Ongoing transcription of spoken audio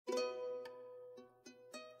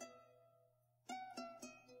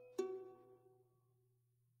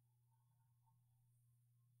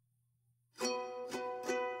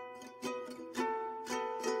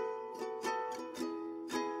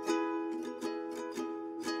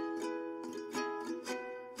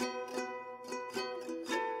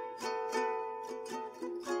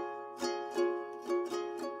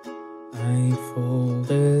I fold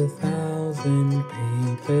 1,000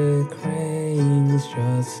 paper cranes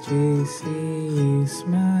just to see you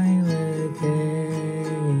smile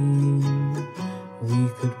again. We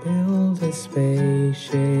could build a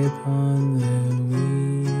spaceship on the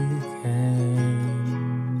weekend.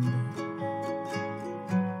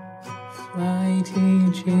 Fly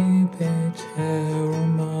to Jupiter or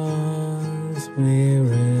Mars. We're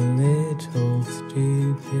a little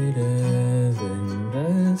stupider than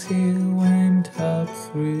those who went up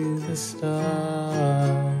through the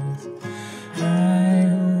stars.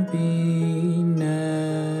 I'll be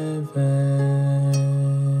nervous,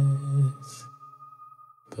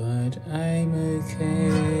 but I'm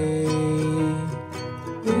okay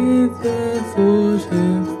with the thought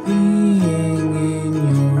of being in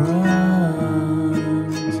your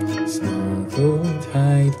arms. Snuggle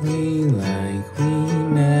tightly like we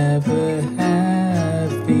never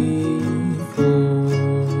have before.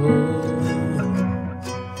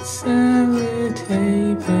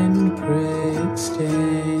 Sellotape and prick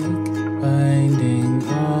stick binding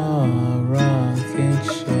our rocket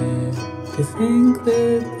ship. To think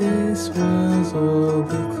that this was all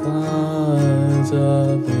because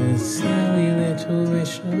of a silly little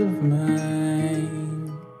wish of mine.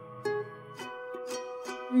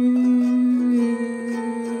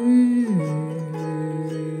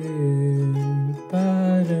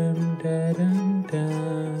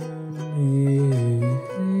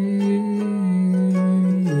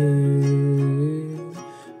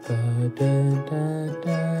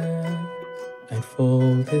 I'd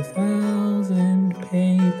fold 1,000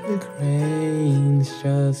 paper cranes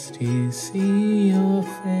just to see your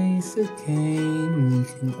face again. We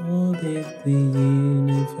can orbit the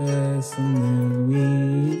universe on the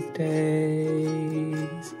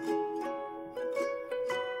weekdays.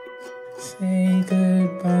 Say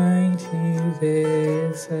goodbye to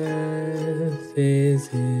this earth. Is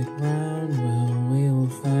it round? Well, we'll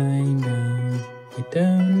find out. I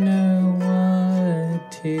don't know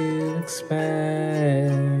what to expect.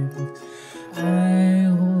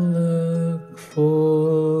 I'll look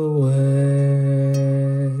forward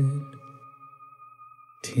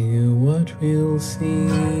to what we'll see,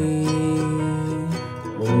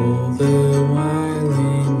 all the while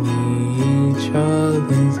in each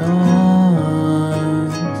other's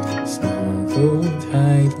arms. Snuggle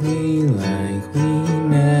tightly like we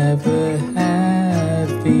never have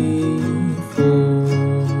before.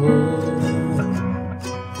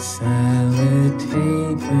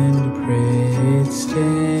 Sellotape and prick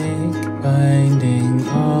stick binding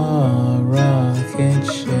our rocket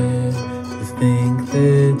ship. To think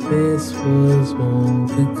that this was all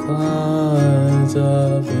because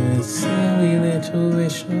of a silly little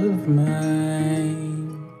wish of mine.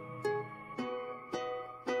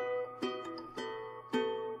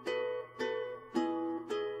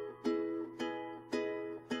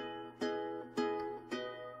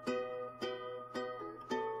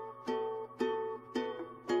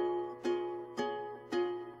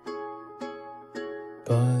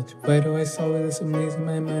 But where do I start with this? I'm losing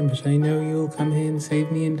my mind. But I know you'll come here and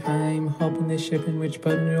save me in time. Hop on this ship, and which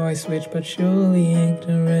button do I switch? But surely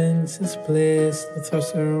ignorance is bliss. The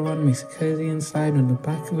thruster on makes it cozy inside. On the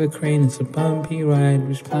back of a crane, it's a bumpy ride.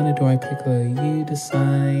 Which planet do I pick? Let you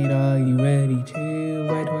decide. Are you ready to?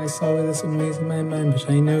 Where do I start with this? I'm losing my mind. But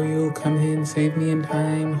I know you'll come here and save me in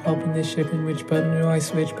time. Hop on this ship, and which button do I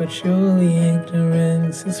switch? But surely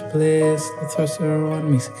ignorance is bliss. The thruster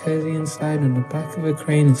on makes it cozy inside. On the back of a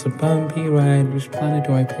crane, it's a bumpy ride. Which planet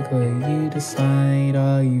do I pick? Let you decide.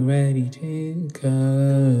 Are you ready to go?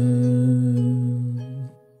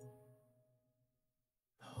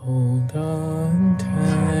 Hold on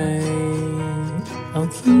tight. I'll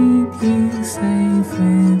keep you safe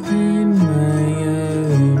within my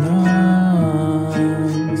own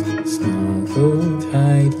arms. Snuggle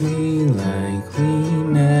tightly like we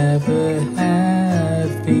never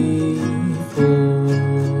have before.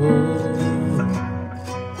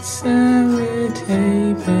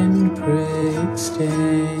 Sellotape and prick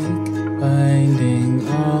stick binding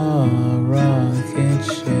our rocket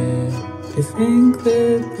ship. To think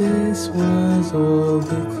that this was all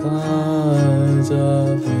because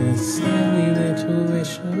of a silly little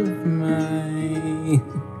wish of mine.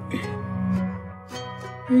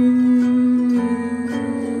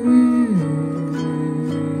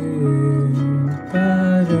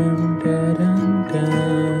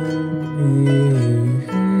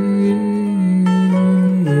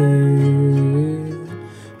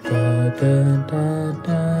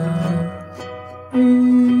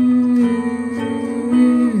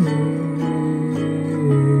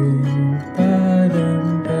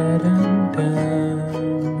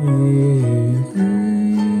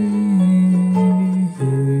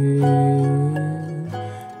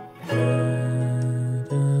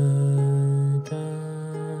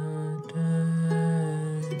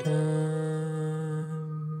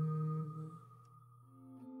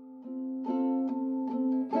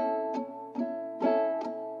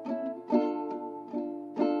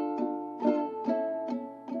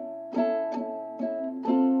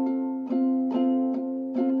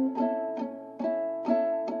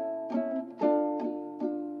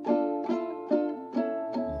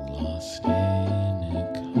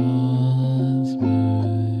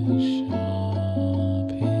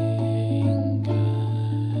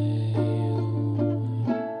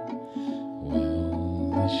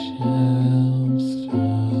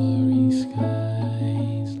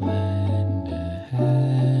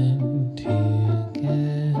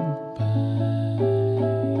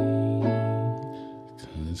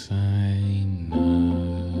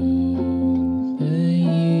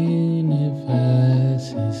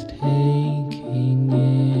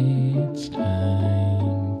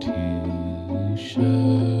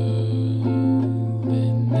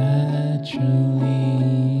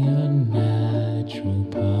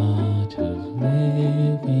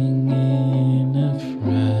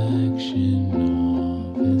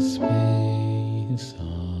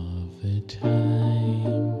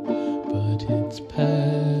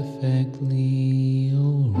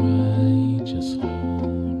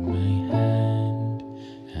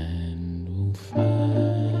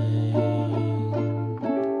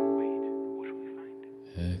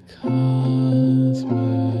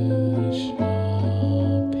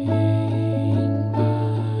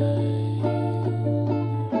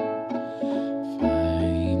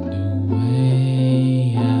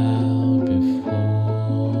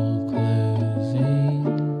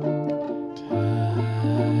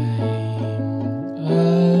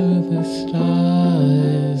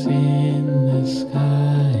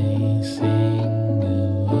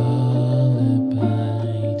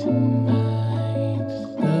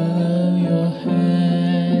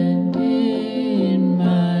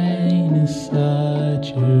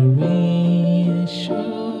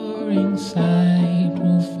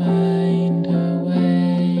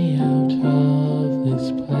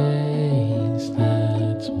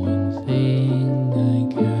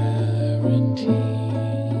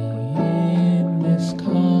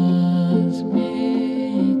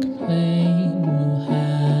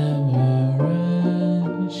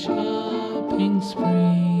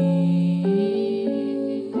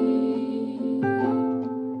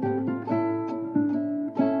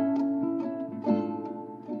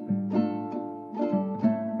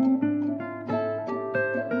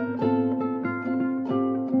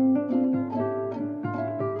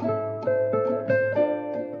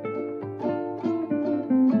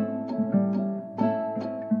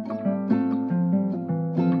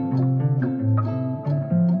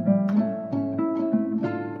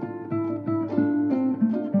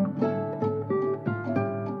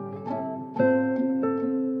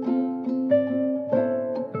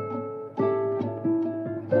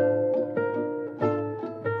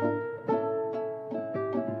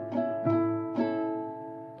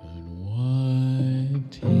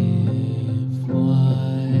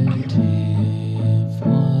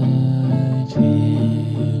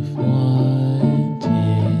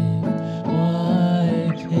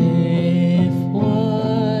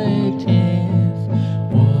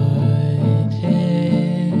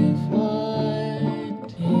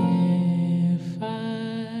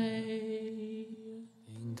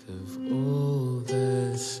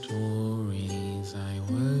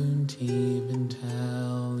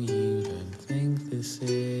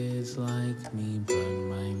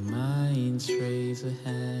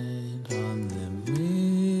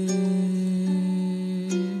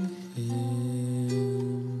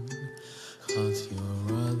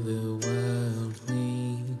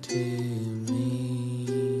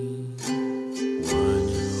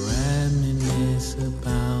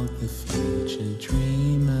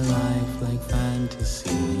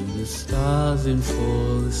 And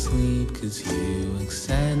fall asleep, 'cause you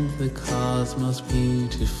accent the cosmos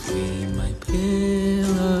beautifully. My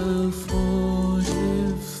pillow fort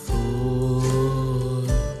of thoughts,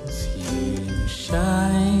 you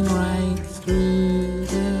shine right through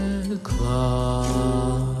the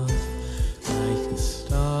cloth like a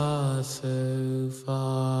star so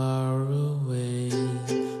far away.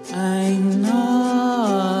 I'm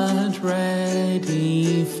not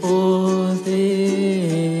ready for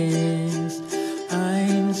this.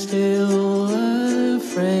 Still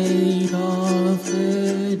afraid of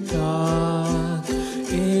the dark.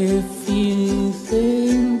 If you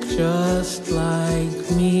think just like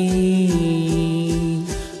me,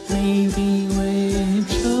 maybe we're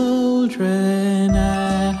children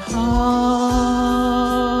at heart.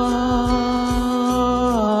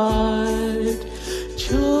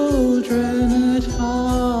 Children at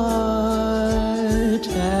heart,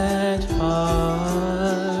 at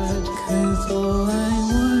heart. 'Cause all I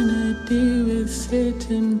do is sit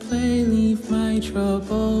and play, leave my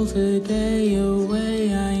troubles a day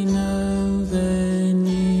away. I know the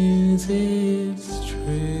news is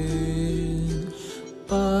true,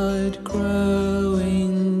 but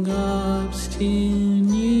growing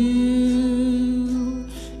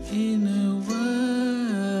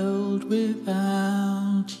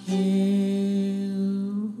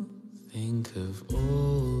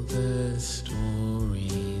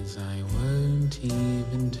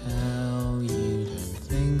even tell. You don't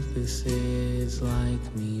think this is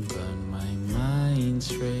like me, but my mind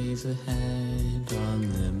strays ahead on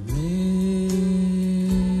the moon.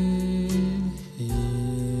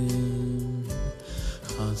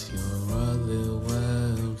 'Cause you're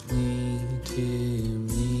otherworldly to me.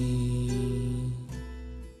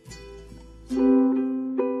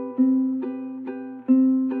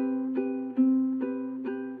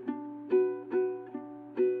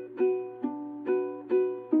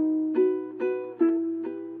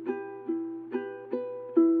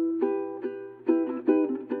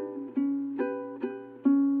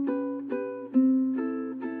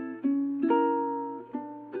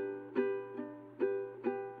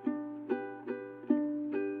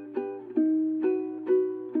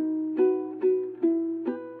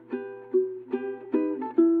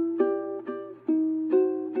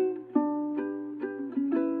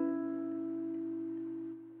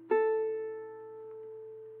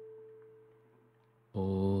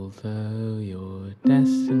 Although your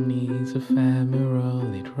destiny's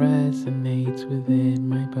ephemeral, it resonates within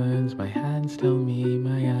my bones. My hands tell me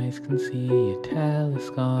my eyes can see a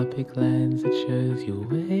telescopic lens that shows your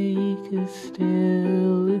wake is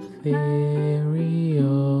still ethereal.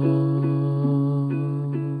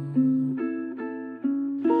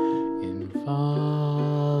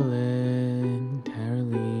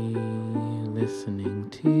 Involuntarily listening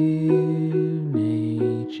to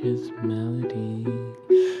nature's melody,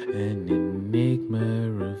 an enigma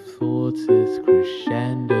of thoughts as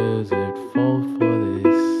crescendos that fall for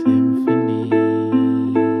this symphony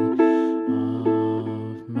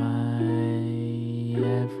of my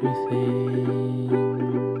everything.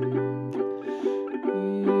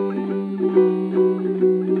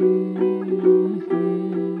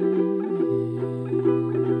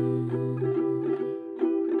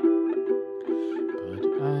 But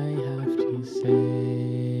I have to say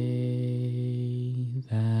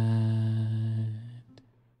that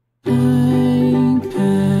I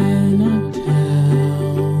cannot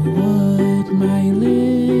tell what my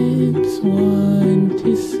lips want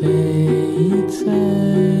to say. It's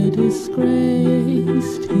a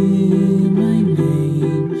disgrace to my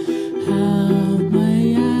name, how my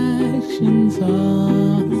actions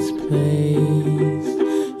are misplaced.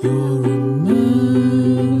 You're a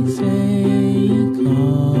mosaic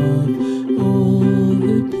of all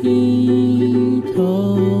the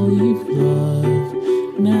people you've loved.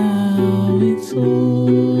 Now it's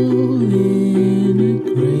all in a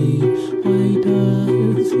grave. Why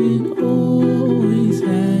does it always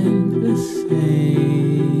end the same?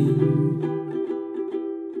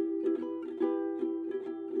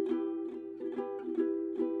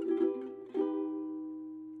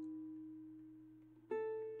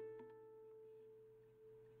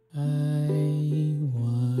 I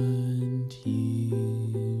want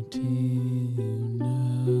you to know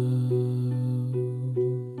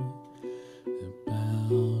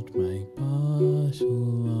about my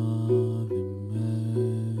bottle of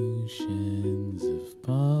emotions, of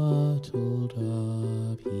bottled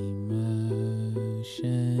up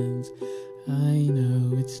emotions.